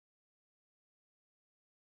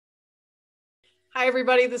Hi,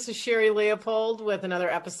 everybody. This is Sherry Leopold with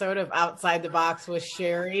another episode of Outside the Box with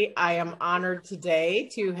Sherry. I am honored today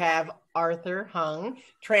to have Arthur Hung,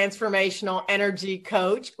 transformational energy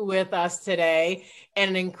coach, with us today, and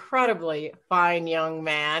an incredibly fine young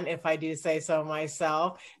man, if I do say so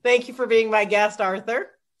myself. Thank you for being my guest,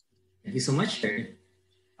 Arthur. Thank you so much, Sherry.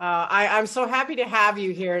 I'm so happy to have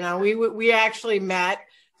you here. Now, we actually met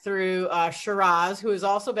through Shiraz, who has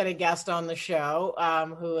also been a guest on the show,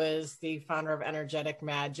 who is the founder of Energetic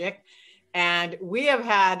Magic. And we have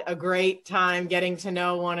had a great time getting to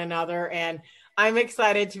know one another. And I'm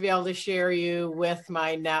excited to be able to share you with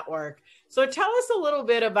my network. So tell us a little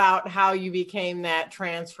bit about how you became that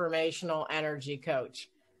transformational energy coach.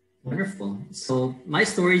 Wonderful. So my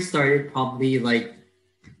story started probably if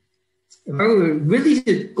I were really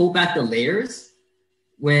to go back the layers,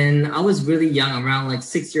 when I was really young, around like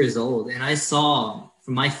 6 years old, and I saw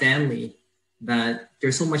from my family that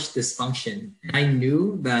there's so much dysfunction. And I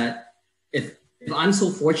knew that if I'm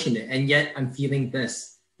so fortunate and yet I'm feeling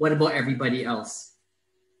this, what about everybody else?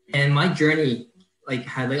 And my journey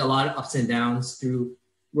had a lot of ups and downs through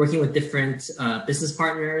working with different business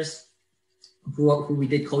partners who we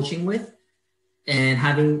did coaching with, and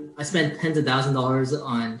I spent tens of thousands of dollars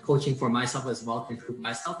on coaching for myself as well to improve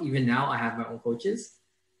myself. Even now, I have my own coaches.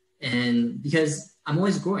 And because I'm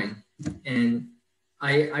always growing, and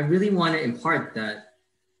I really want to impart that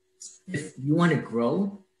if you want to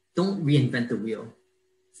grow, don't reinvent the wheel.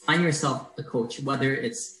 Find yourself a coach, whether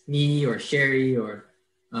it's me or Sherry or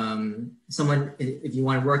someone. If you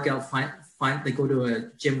want to work out, go to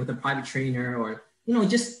a gym with a private trainer, or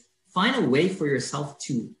just find a way for yourself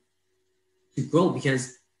to grow.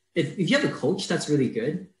 Because if you have a coach, that's really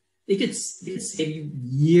good. It could save you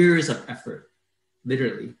years of effort,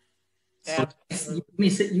 literally. So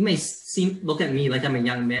you may look at me like I'm a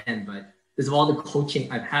young man, but because of all the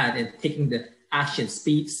coaching I've had and taking the action,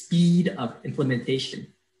 speed of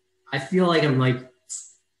implementation, I feel like I'm like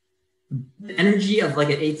the energy of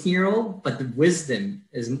like an 18-year-old, but the wisdom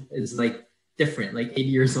is like different, like 80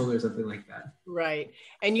 years old or something like that. Right.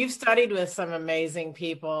 And you've studied with some amazing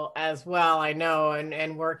people as well, I know,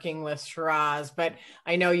 and working with Shiraz, but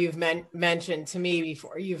I know you've mentioned to me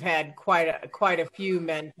before, you've had quite a few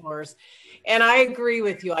mentors. And I agree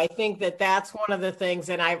with you. I think that that's one of the things,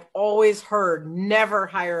 and I've always heard, never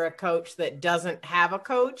hire a coach that doesn't have a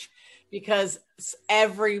coach, because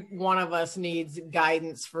every one of us needs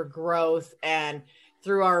guidance for growth and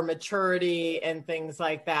through our maturity and things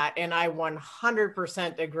like that. And I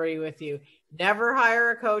 100% agree with you. Never hire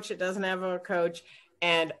a coach that doesn't have a coach,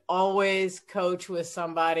 and always coach with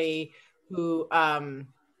somebody who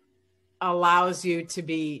allows you to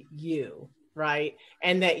be you, right?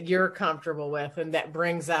 And that you're comfortable with, and that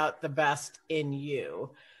brings out the best in you.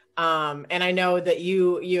 And I know that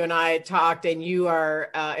you and I talked, and you are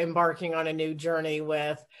embarking on a new journey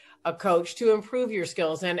with a coach to improve your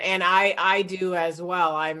skills. And I do as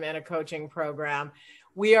well. I'm in a coaching program.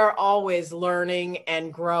 We are always learning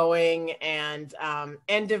and growing and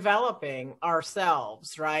developing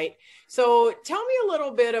ourselves, right? So tell me a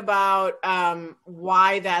little bit about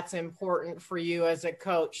why that's important for you as a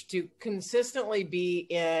coach to consistently be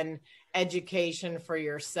in education for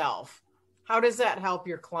yourself. How does that help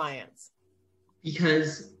your clients?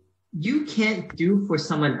 Because you can't do for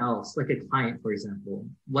someone else, like a client, for example,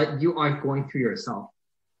 what you are going through yourself.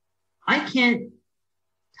 I can't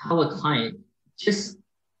tell a client, just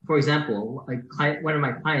for example, one of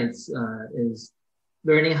my clients is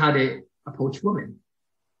learning how to approach women.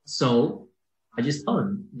 So I just tell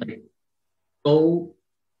them, go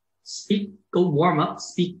warm up,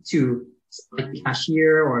 speak to like the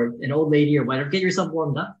cashier or an old lady or whatever, get yourself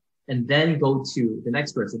warmed up, and then go to the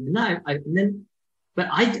next person. But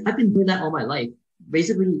I've been doing that all my life.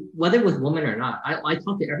 Basically, whether with women or not, I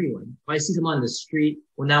talk to everyone. If I see someone on the street,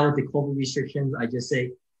 well, now with the COVID restrictions, I just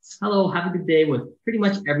say, hello, have a good day with pretty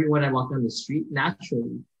much everyone I walk down the street.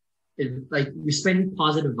 Naturally, you're spreading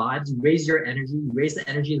positive vibes, you raise your energy, you raise the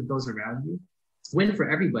energy of those around you. It's a win for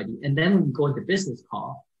everybody. And then when you go into business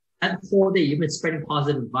call, that whole day, you've been spreading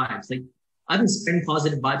positive vibes. I've been spreading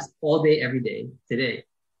positive vibes all day, every day, today.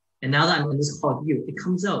 And now that I'm on this call with you, it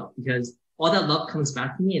comes out because all that love comes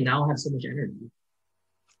back to me, and now I have so much energy.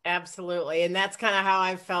 Absolutely. And that's kind of how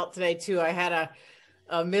I felt today too. I had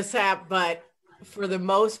a mishap, but for the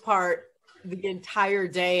most part, the entire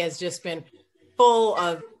day has just been full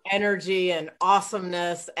of energy and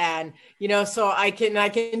awesomeness. And, so I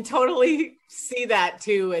can totally see that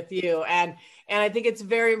too with you. And I think it's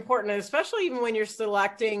very important, especially even when you're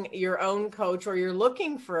selecting your own coach or you're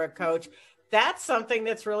looking for a coach, that's something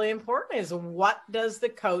that's really important, is what does the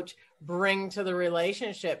coach bring to the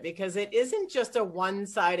relationship? Because it isn't just a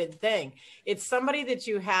one-sided thing. It's somebody that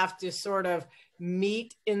you have to sort of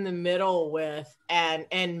meet in the middle with and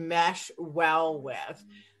mesh well with.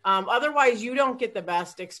 Otherwise, you don't get the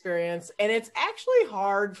best experience. And it's actually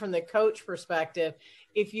hard from the coach perspective.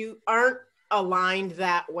 If you aren't aligned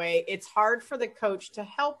that way, it's hard for the coach to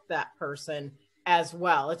help that person as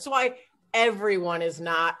well. It's why everyone is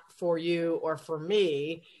not for you or for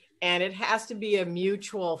me. And it has to be a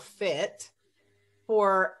mutual fit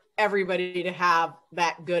for everybody to have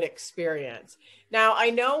that good experience. Now, I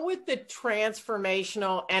know with the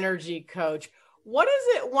transformational energy coach, what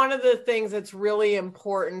is it, one of the things that's really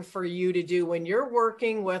important for you to do when you're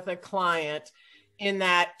working with a client in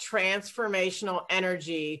that transformational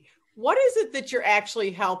energy? What is it that you're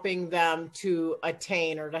actually helping them to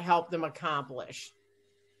attain or to help them accomplish?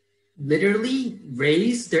 Literally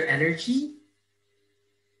raise their energy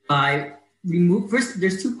by first,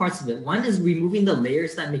 there's two parts of it. One is removing the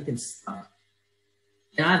layers that make them stuck.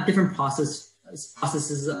 And I have different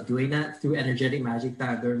processes of doing that through energetic magic that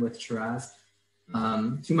I've learned with Shiraz.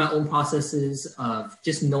 Through my own processes of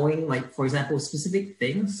just knowing, like, for example, specific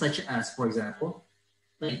things, such as, for example,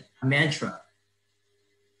 like a mantra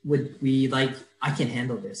would be like, I can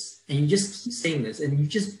handle this. And you just keep saying this and you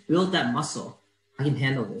just build that muscle. I can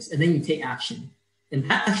handle this. And then you take action. And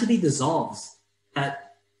that actually dissolves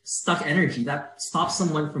that stuck energy that stops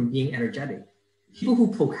someone from being energetic. People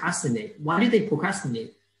who procrastinate, why do they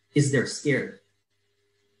procrastinate? Is they're scared.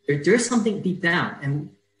 There's something deep down.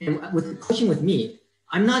 And with coaching with me,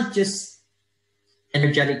 I'm not just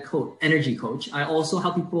energy coach. I also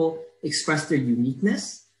help people express their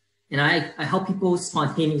uniqueness. And I help people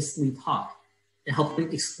spontaneously talk and help them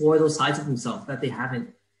explore those sides of themselves that they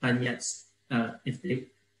haven't done yet.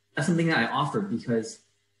 That's something that I offer, because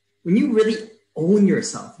when you really own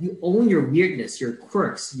yourself, you own your weirdness, your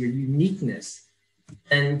quirks, your uniqueness,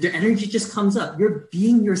 and your energy just comes up. You're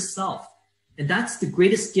being yourself. And that's the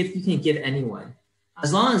greatest gift you can give anyone.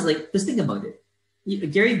 As long as, like, just think about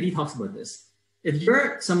it. Gary Vee talks about this. If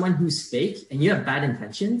you're someone who's fake and you have bad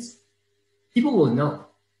intentions, people will know.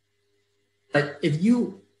 But if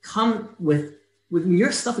you come with when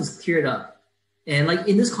your stuff is cleared up, and like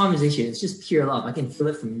in this conversation, it's just pure love. I can feel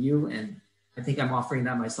it from you, and I think I'm offering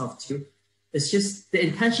that myself too. It's just, the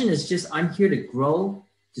intention is just, I'm here to grow,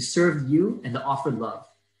 to serve you, and to offer love.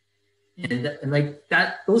 And like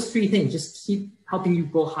that, those three things just keep helping you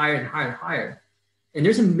go higher and higher and higher. And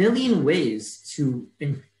there's a million ways to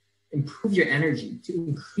improve your energy, to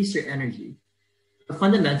increase your energy. But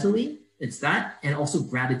fundamentally, it's that, and also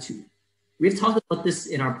gratitude. We've talked about this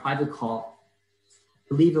in our private call, I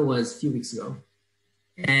believe it was a few weeks ago.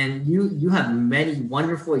 And you have many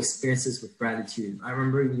wonderful experiences with gratitude. I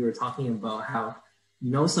remember you were talking about how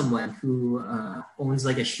you know someone who owns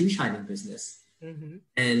like a shoe shining business. Mm-hmm.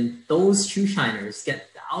 And those shoe shiners get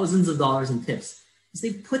thousands of dollars in tips because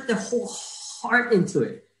they put their whole heart into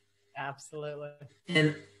it. Absolutely.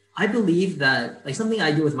 And I believe that, like, something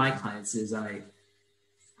I do with my clients is I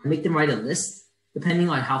make them write a list depending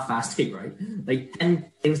on how fast they write, like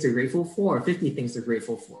 10 things they're grateful for or 50 things they're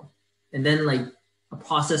grateful for. And then like a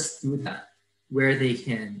process through that where they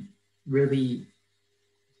can really,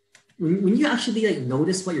 when you actually like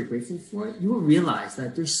notice what you're grateful for, you will realize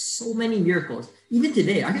that there's so many miracles. Even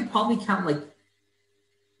today, I could probably count like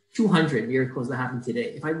 200 miracles that happened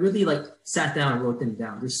today. If I really like sat down and wrote them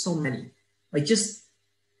down, there's so many, like just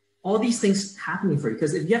all these things happening for you.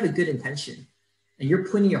 Because if you have a good intention and you're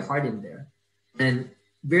putting your heart in there, then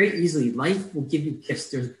very easily life will give you gifts.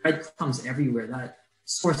 There's breadcrumbs everywhere that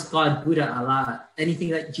source, God, Buddha, Allah,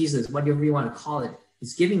 anything like Jesus, whatever you want to call it,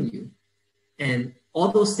 is giving you. And all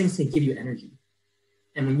those things can give you energy.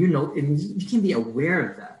 And when you know, and you can be aware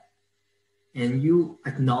of that and you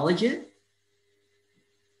acknowledge it,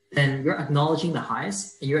 then you're acknowledging the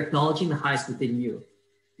highest, and you're acknowledging the highest within you.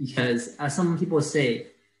 Because as some people say,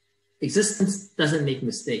 existence doesn't make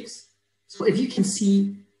mistakes. So if you can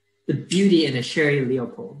see the beauty in a Sherry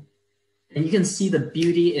Leopold, and you can see the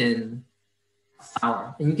beauty in a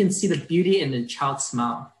flower, and you can see the beauty in a child's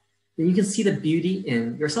smile, then you can see the beauty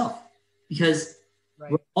in yourself. Because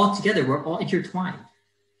we're all together, we're all intertwined.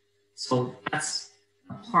 So that's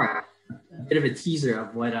a bit of a teaser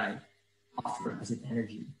of what I offer as an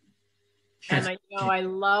energy. And I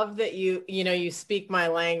love that you speak my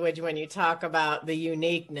language when you talk about the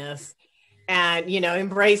uniqueness and,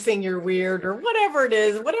 embracing your weird or whatever it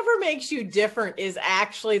is, whatever makes you different is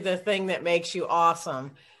actually the thing that makes you awesome.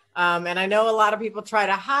 And I know a lot of people try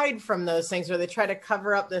to hide from those things, or they try to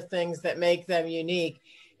cover up the things that make them unique.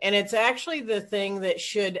 And it's actually the thing that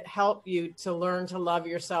should help you to learn to love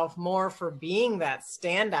yourself more for being that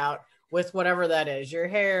standout with whatever that is, your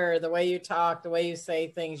hair, the way you talk, the way you say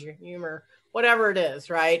things, your humor, whatever it is,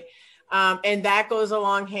 right? And that goes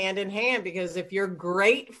along hand in hand, because if you're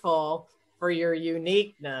grateful for your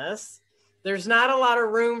uniqueness, there's not a lot of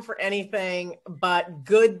room for anything but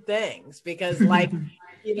good things, because like,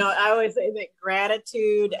 you know, I always say that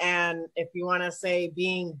gratitude and, if you want to say,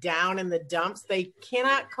 being down in the dumps, they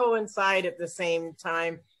cannot coincide at the same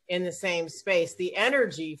time in the same space. The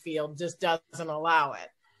energy field just doesn't allow it,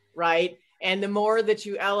 right? And the more that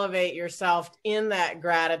you elevate yourself in that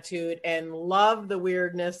gratitude and love the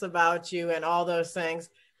weirdness about you and all those things,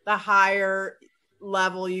 the higher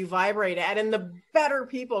level you vibrate at and the better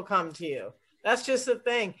people come to you. That's just the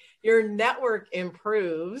thing. Your network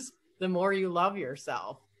improves the more you love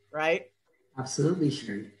yourself, right? Absolutely,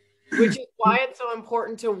 Sherry. Which is why it's so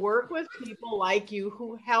important to work with people like you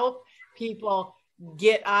who help people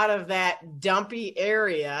get out of that dumpy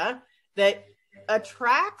area that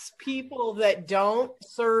attracts people that don't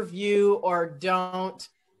serve you or don't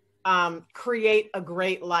create a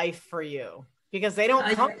great life for you, because they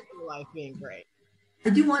don't come to life being great. I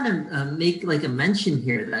do want to make like a mention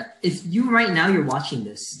here that if you right now you're watching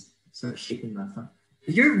this, sorry, shaking my thumb.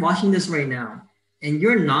 If you're watching this right now and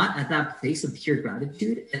you're not at that place of pure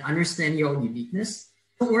gratitude and understand your own uniqueness,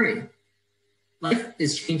 don't worry. Life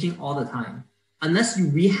is changing all the time. Unless you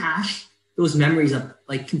rehash those memories of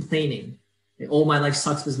like complaining, like, oh, my life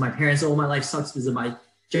sucks because of my parents, oh, my life sucks because of my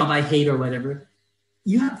job I hate or whatever.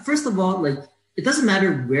 You have, first of all, like, it doesn't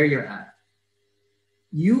matter where you're at.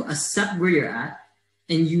 You accept where you're at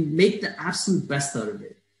and you make the absolute best out of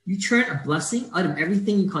it. You turn a blessing out of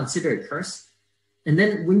everything you consider a curse. And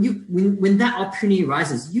then when that opportunity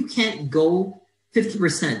arises, you can't go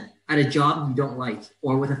 50% at a job you don't like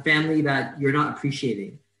or with a family that you're not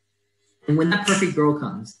appreciating. And when that perfect girl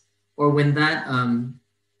comes, or when that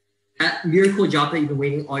miracle job that you've been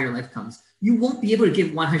waiting all your life comes, you won't be able to give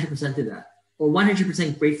 100% to that, or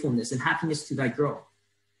 100% gratefulness and happiness to that girl,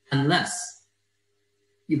 unless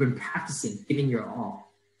you've been practicing giving your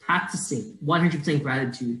all, practicing 100%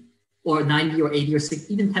 gratitude, or 90 or 80 or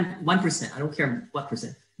 60, even 10, 1%. I don't care what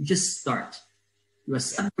percent. You just start. You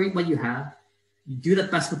accept what you have. You do the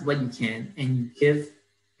best with what you can, and you give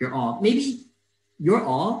your all. Maybe your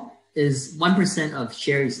all is 1% of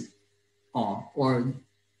Sherry's all, or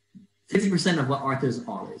 50% of what Arthur's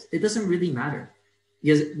all is. It doesn't really matter,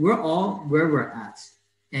 because we're all where we're at.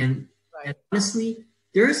 And honestly,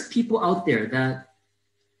 there's people out there that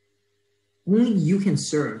only you can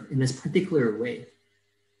serve in this particular way.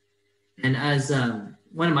 And as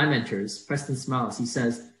one of my mentors, Preston Smiles, he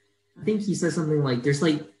says, I think he says something like, there's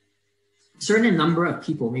like a certain number of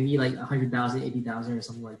people, maybe like 100,000, 80,000 or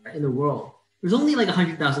something like that in the world. There's only like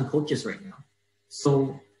 100,000 coaches right now.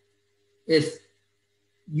 So if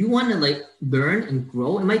you want to like learn and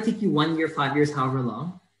grow, it might take you 1 year, 5 years, however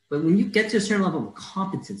long. But when you get to a certain level of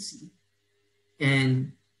competency,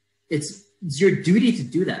 and it's your duty to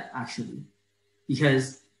do that, actually,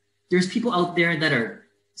 because there's people out there that are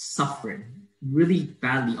suffering really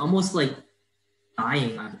badly, almost like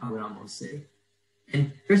dying, I would almost say.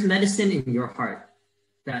 And there's medicine in your heart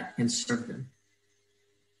that can serve them.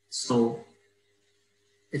 So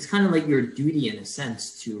it's kind of like your duty in a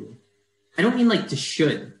sense to, I don't mean like to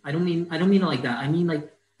should, I don't mean it like that. I mean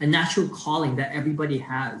like a natural calling that everybody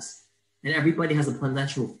has and everybody has a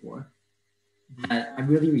potential for, that I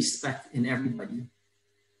really respect in everybody.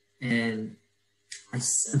 And I'm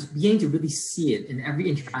beginning to really see it in every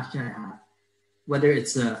interaction I have, whether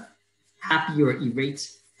it's a happy or irate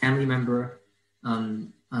family member,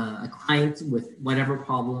 a client with whatever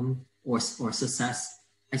problem or success.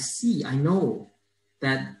 I know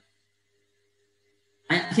that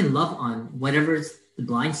I can love on whatever's the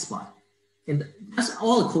blind spot. And that's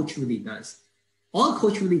all a coach really does. All a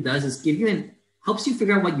coach really does is give you and helps you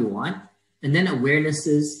figure out what you want, and then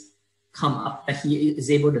awarenesses come up that he is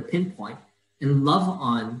able to pinpoint and love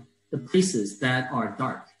on the places that are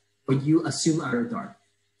dark, or you assume are dark.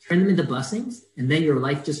 Turn them into blessings, and then your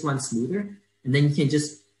life just runs smoother, and then you can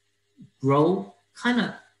just grow kind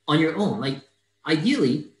of on your own. Like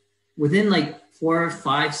ideally, within like 4,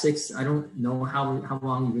 5, 6, I don't know how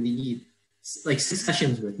long you really need, like 6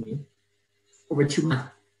 sessions with me over 2 months,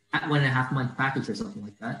 at 1.5 month package or something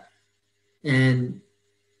like that. And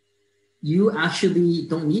you actually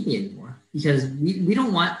don't need me anymore, because we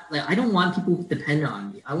don't want, like, I don't want people dependent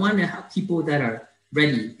on me. I want to have people that are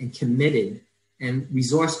ready and committed and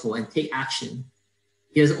resourceful and take action,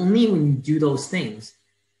 because only when you do those things,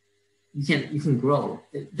 you can grow.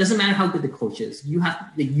 It doesn't matter how good the coach is. You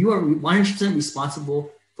are 100%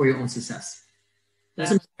 responsible for your own success.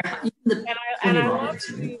 And I love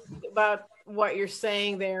about what you're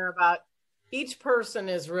saying there about each person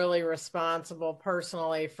is really responsible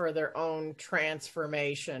personally for their own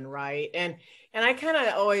transformation, right? And I kind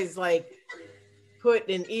of always like put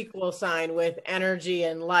an equal sign with energy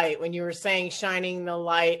and light when you were saying shining the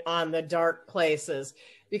light on the dark places,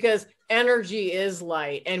 because energy is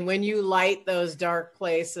light. And when you light those dark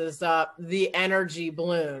places up, the energy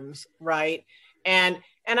blooms, right? And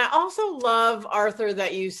I also love, Arthur,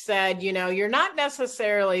 that you said, you know, you're not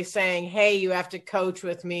necessarily saying, hey, you have to coach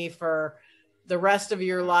with me for the rest of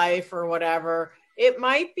your life or whatever. It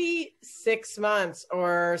might be 6 months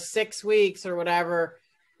or 6 weeks or whatever,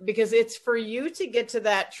 because it's for you to get to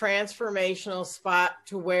that transformational spot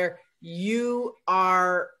to where you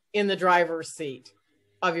are in the driver's seat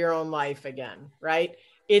of your own life again, right?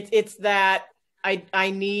 It's that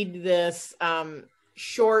I need this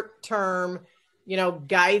short-term, you know,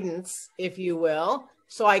 guidance, if you will,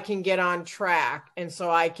 so I can get on track and so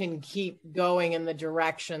I can keep going in the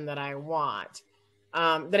direction that I want.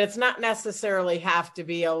 That it's not necessarily have to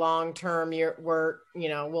be a long-term where, you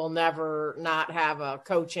know, we'll never not have a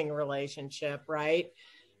coaching relationship, right?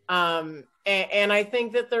 And I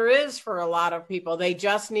think that there is for a lot of people, they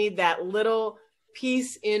just need that little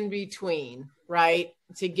piece in between, right?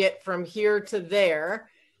 To get from here to there.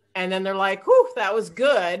 And then they're like, whew, that was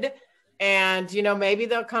good. And, you know, maybe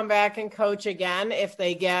they'll come back and coach again if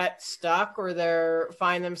they get stuck or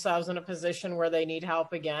find themselves in a position where they need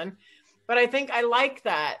help again. But I think I like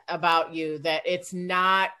that about you, that it's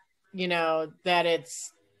not, you know, that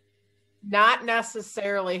it's not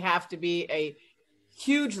necessarily have to be a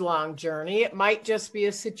huge, long journey. It might just be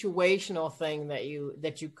a situational thing that you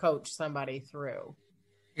coach somebody through.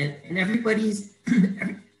 And everybody's,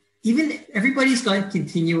 everybody's got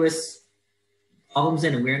continuous problems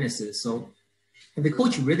and awarenesses. So if the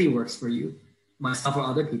coach really works for you, myself or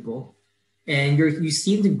other people, and you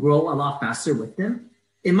seem to grow a lot faster with them,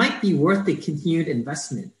 it might be worth the continued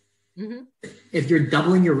investment. Mm-hmm. If you're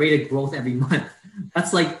doubling your rate of growth every month,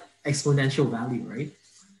 that's like exponential value, right?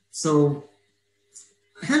 So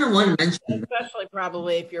I kind of want to mention, especially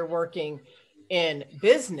probably if you're working in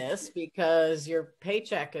business, because your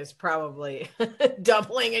paycheck is probably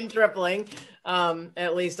doubling and tripling.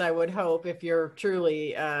 At least I would hope, if you're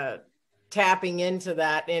truly tapping into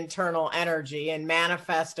that internal energy and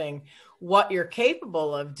manifesting what you're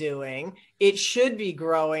capable of doing, it should be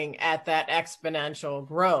growing at that exponential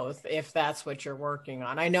growth if that's what you're working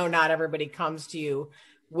on. I know not everybody comes to you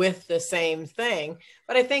with the same thing,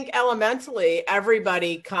 but I think elementally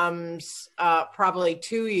everybody comes probably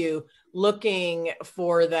to you looking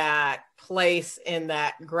for that place in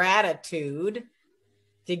that gratitude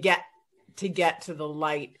to get to the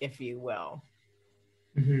light, if you will.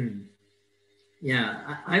 Mm-hmm.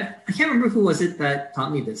 Yeah, I can't remember who was it that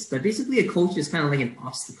taught me this, but basically a coach is kind of like an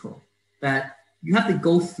obstacle that you have to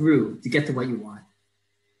go through to get to what you want.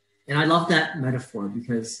 And I love that metaphor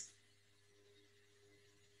because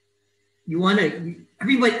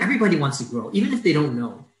everybody wants to grow, even if they don't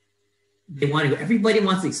know. They want to go. Everybody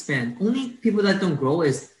wants to expand. Only people that don't grow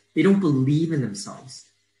is they don't believe in themselves.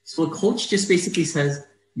 So a coach just basically says,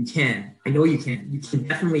 you can. I know you can. You can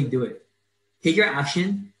definitely do it. Take your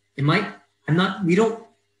action. The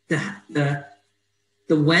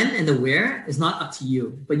when and the where is not up to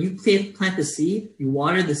you, but you plant the seed, you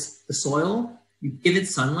water the soil, you give it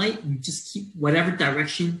sunlight, you just keep whatever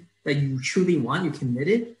direction that you truly want, you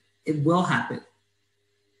committed, it will happen.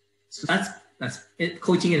 So that's it,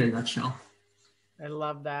 coaching in a nutshell. I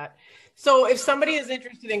love that. So if somebody is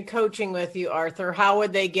interested in coaching with you, Arthur, how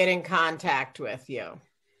would they get in contact with you?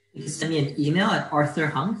 You can send me an email at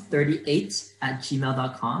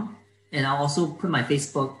arthurhung38@gmail.com. And I'll also put my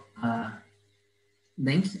Facebook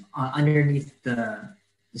link underneath the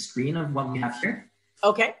screen of what we have here.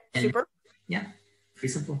 Okay, super. Yeah,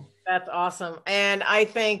 pretty simple. That's awesome. And I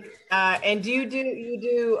think, and you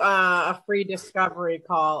do a free discovery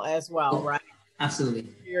call as well, right? Absolutely.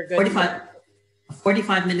 You're good. A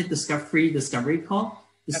 45-minute free discovery call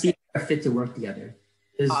to see if we're fit to work together.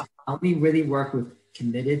 Because I only really work with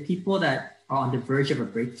committed people that are on the verge of a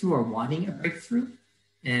breakthrough or wanting a breakthrough.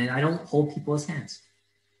 And I don't hold people's hands.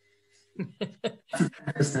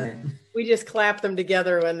 We just clap them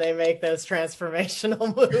together when they make those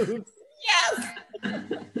transformational moves. Yes.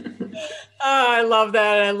 I love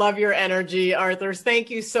that. I love your energy, Arthur.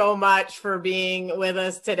 Thank you so much for being with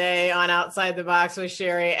us today on Outside the Box with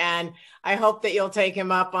Sherry. And I hope that you'll take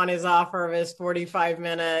him up on his offer of his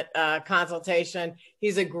 45-minute consultation.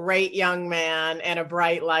 He's a great young man and a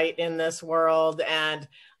bright light in this world. And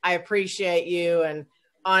I appreciate you and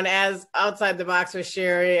on As Outside the Box with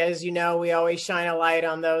Sherry. As you know, we always shine a light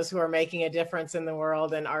on those who are making a difference in the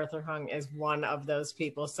world, and Arthur Hung is one of those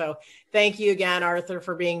people. So thank you again, Arthur,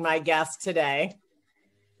 for being my guest today.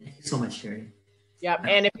 Thank you so much, Sherry. Yep.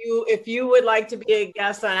 And if you would like to be a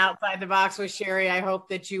guest on Outside the Box with Sherry, I hope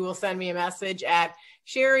that you will send me a message at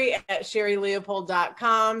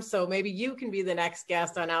sherry@sherryleopold.com. So maybe you can be the next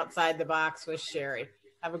guest on Outside the Box with Sherry.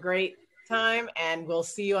 Have a great time, and we'll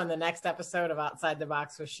see you on the next episode of Outside the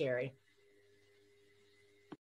Box with Sherry.